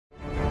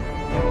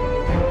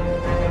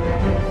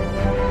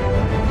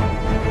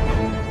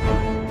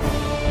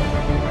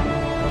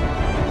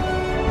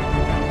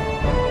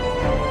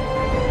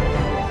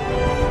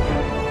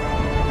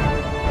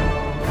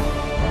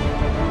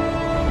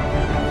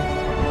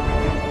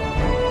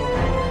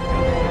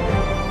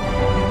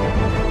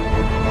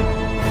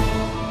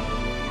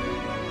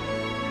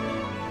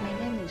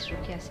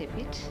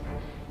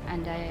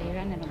I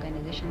run an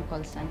organization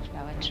called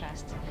Sunflower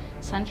Trust.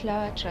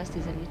 Sunflower Trust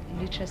is a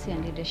literacy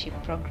and leadership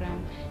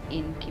program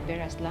in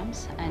Kibera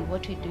slums, and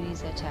what we do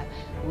is that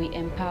we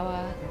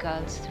empower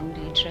girls through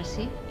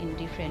literacy in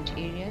different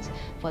areas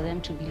for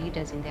them to be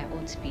leaders in their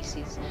own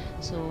species.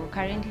 So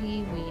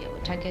currently we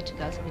target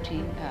girls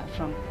between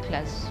from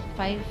class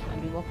 5,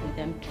 and we work with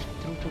them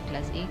through to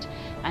class 8,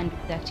 and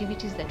the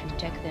activities that we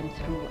take them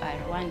through are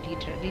one,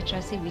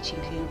 literacy, which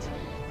includes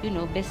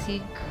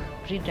basic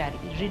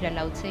read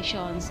aloud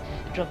sessions,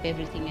 drop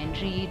everything and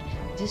read,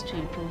 just to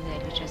improve their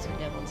literacy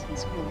levels in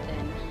school.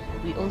 Then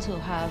we also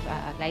have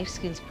life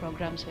skills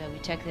programs where we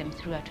take them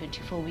through a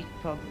 24-week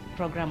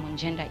program on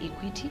gender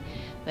equity,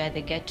 where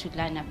they get to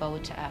learn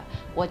about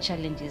what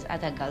challenges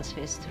other girls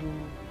face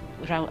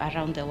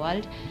around the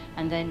world.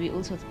 And then we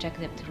also take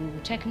them through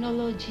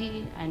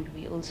technology, and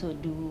we also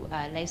do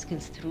life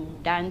skills through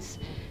dance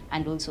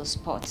and also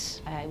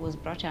sports. I was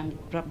brought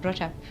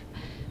up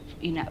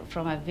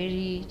from a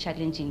very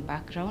challenging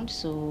background,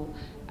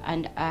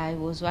 and I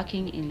was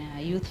working in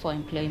a youth for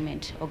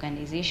employment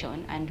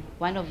organization, and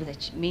one of the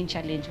main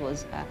challenge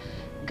was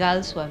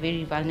girls were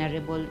very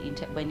vulnerable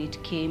when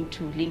it came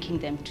to linking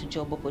them to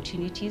job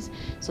opportunities.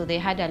 So they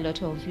had a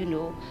lot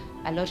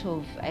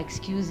of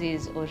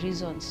excuses or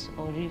reasons,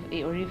 or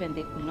even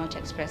they could not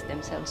express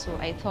themselves. So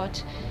I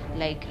thought,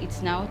 like,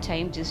 it's now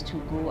time just to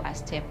go a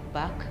step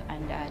back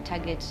and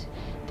target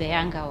the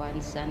younger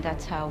ones, and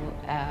that's how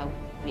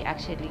we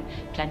actually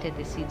planted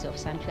the seeds of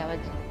Sunflower.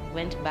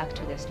 Went back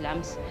to the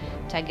slums,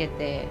 target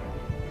the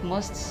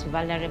most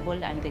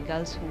vulnerable and the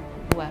girls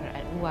who are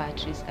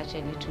at risk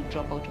actually to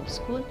drop out of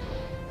school,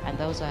 and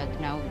those are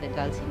now the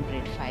girls in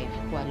grade 5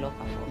 who are low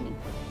performing.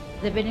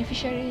 The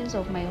beneficiaries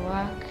of my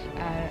work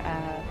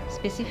are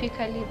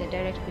specifically the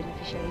direct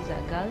beneficiaries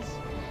are girls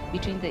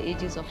between the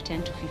ages of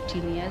 10 to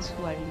 15 years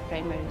who are in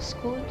primary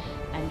school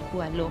and who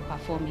are low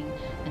performing,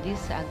 and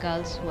these are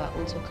girls who are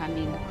also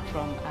coming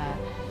from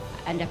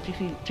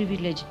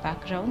underprivileged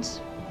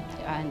backgrounds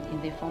and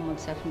in the formal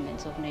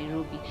settlements of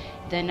Nairobi.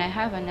 Then I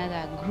have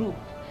another group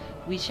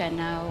which are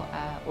now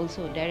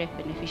also direct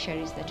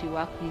beneficiaries that we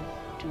work with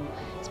to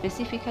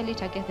specifically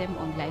target them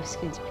on life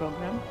skills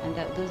program, and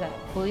those are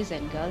boys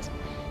and girls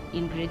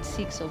in grade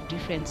 6 of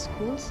different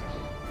schools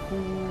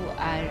who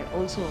are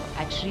also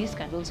at risk,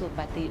 and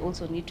but they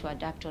also need to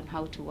adapt on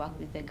how to work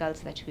with the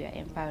girls that we are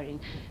empowering.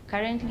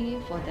 Currently,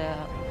 for the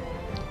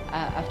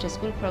after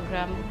school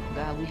program,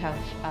 we have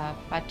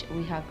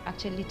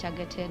actually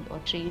targeted or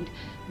trained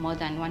more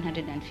than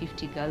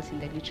 150 girls in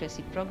the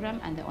literacy program,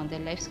 and on the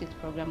life skills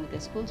program with the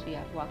schools, we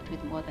have worked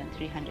with more than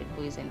 300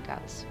 boys and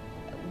girls.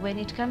 When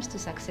it comes to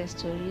success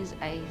stories,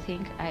 I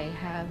think I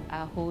have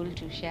a whole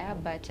to share,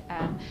 but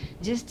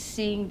just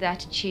seeing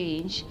that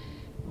change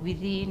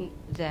within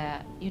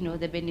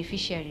the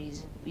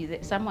beneficiaries.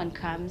 Someone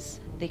comes,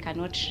 they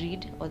cannot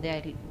read, or they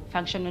are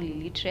functionally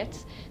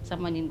illiterate.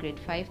 Someone in grade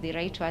 5, they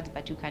write words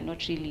but you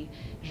cannot really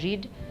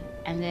read,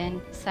 and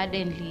then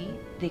suddenly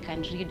they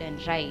can read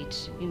and write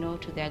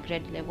to their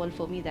grade level.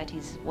 For me, that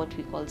is what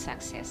we call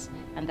success,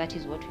 and that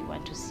is what we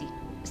want to see.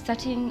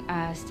 Starting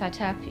a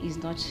startup is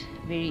not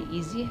very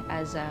easy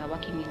as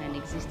working in an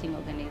existing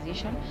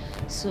organization.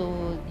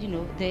 So,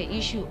 the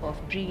issue of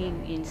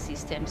bringing in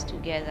systems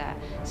together,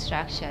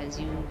 structures,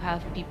 you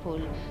have people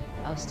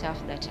or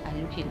staff that are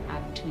looking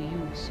up to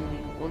you, so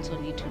you also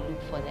need to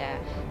look for their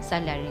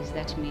salaries.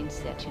 That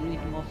means that you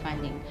need more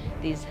funding.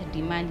 There's a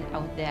demand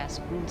out there.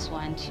 Schools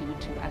want you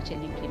to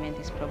actually implement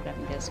this program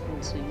in their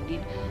schools, so you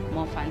need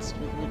more funds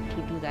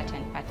to do that,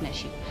 and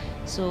partnership.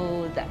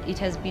 So it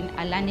has been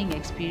a learning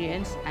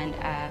experience, and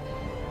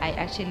I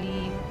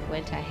actually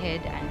went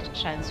ahead and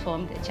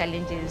transformed the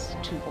challenges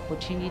to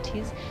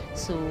opportunities.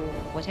 So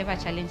whatever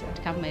challenge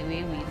that come my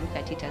way, we look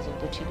at it as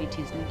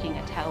opportunities, looking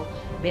at how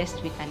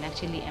best we can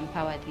actually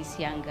empower this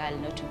young girl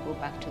not to go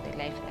back to the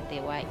life that they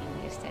were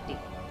in yesterday.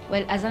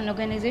 Well, as an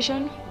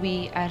organization,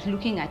 we are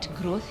looking at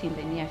growth in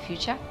the near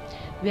future.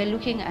 We are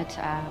looking at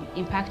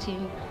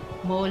impacting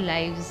more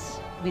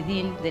lives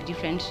within the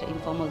different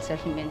informal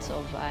settlements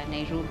of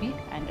Nairobi,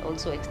 and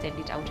also extend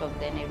it out of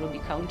the Nairobi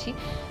County.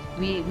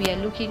 We are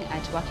looking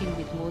at working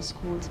with more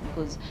schools,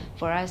 because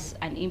for us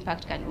an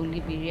impact can only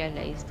be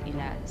realized in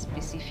a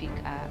specific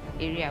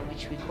area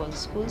which we call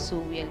schools. So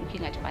we are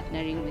looking at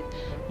partnering with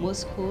more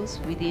schools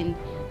within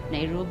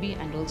Nairobi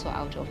and also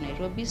out of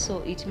Nairobi. So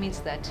it means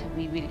that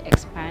we will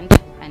expand,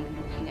 and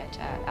looking at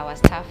our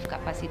staff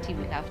capacity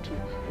will have to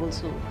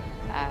also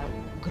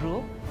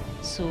grow.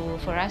 So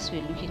for us,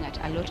 we're looking at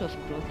a lot of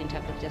growth in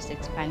terms of just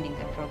expanding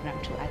the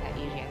program to other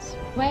areas.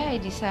 Why I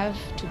deserve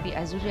to be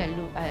a Zuri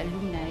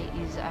alumni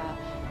is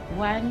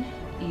one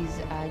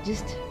is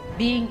just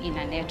being in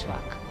a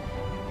network.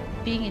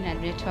 being in a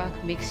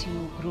network makes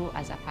you grow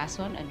as a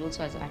person and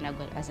also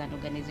as an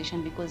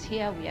organization, because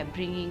here we are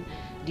bringing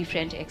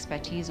different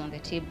expertise on the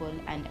table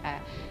and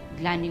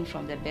learning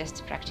from the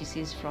best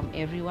practices from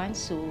everyone.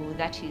 So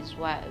that is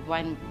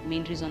one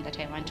main reason that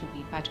I want to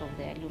be part of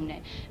the alumni.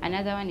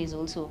 Another one is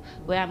also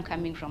where I'm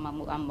coming from.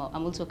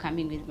 I'm also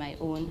coming with my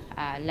own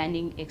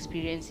learning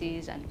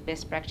experiences and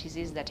best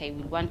practices that I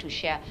will want to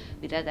share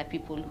with other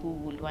people who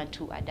will want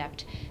to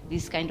adapt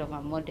this kind of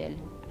a model,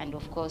 and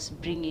of course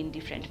bring in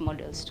different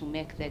models to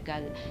make the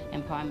girl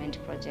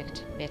empowerment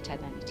project better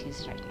than it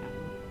is right now.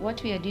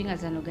 What we are doing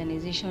as an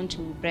organization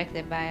to break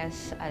the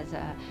bias, as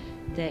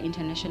the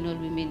International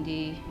Women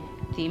Day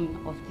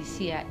theme of this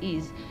year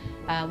is,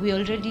 we're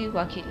already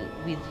working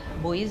with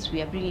boys.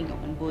 We are bringing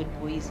on board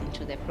boys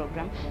into the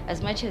program.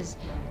 As much as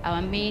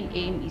our main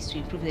aim is to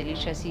improve the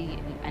literacy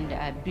and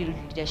build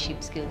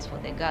leadership skills for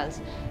the girls,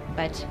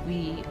 but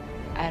we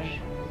are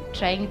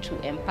trying to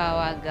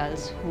empower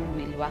girls who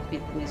will work with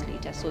boys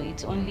later. So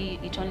it only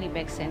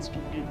makes sense to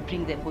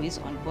bring the boys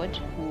on board,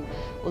 who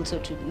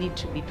also need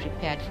to be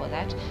prepared for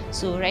that.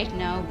 So right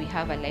now we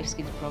have a life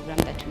skills program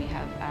that we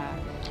have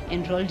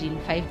enrolled in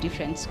 5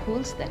 different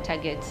schools that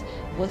targets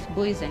both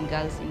boys and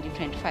girls in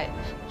different 5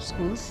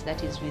 schools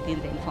that is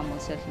within the informal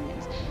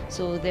settlements.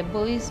 So the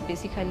boys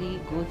basically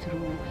go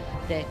through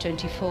the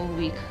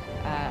 24-week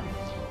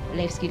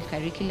life skill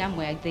curriculum,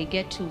 where they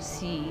get to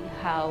see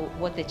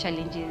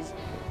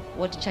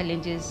what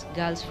challenges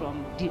girls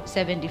from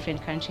 7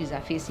 different countries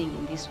are facing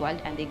in this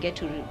world, and they get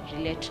to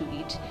relate to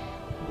it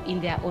in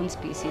their own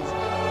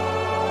spaces.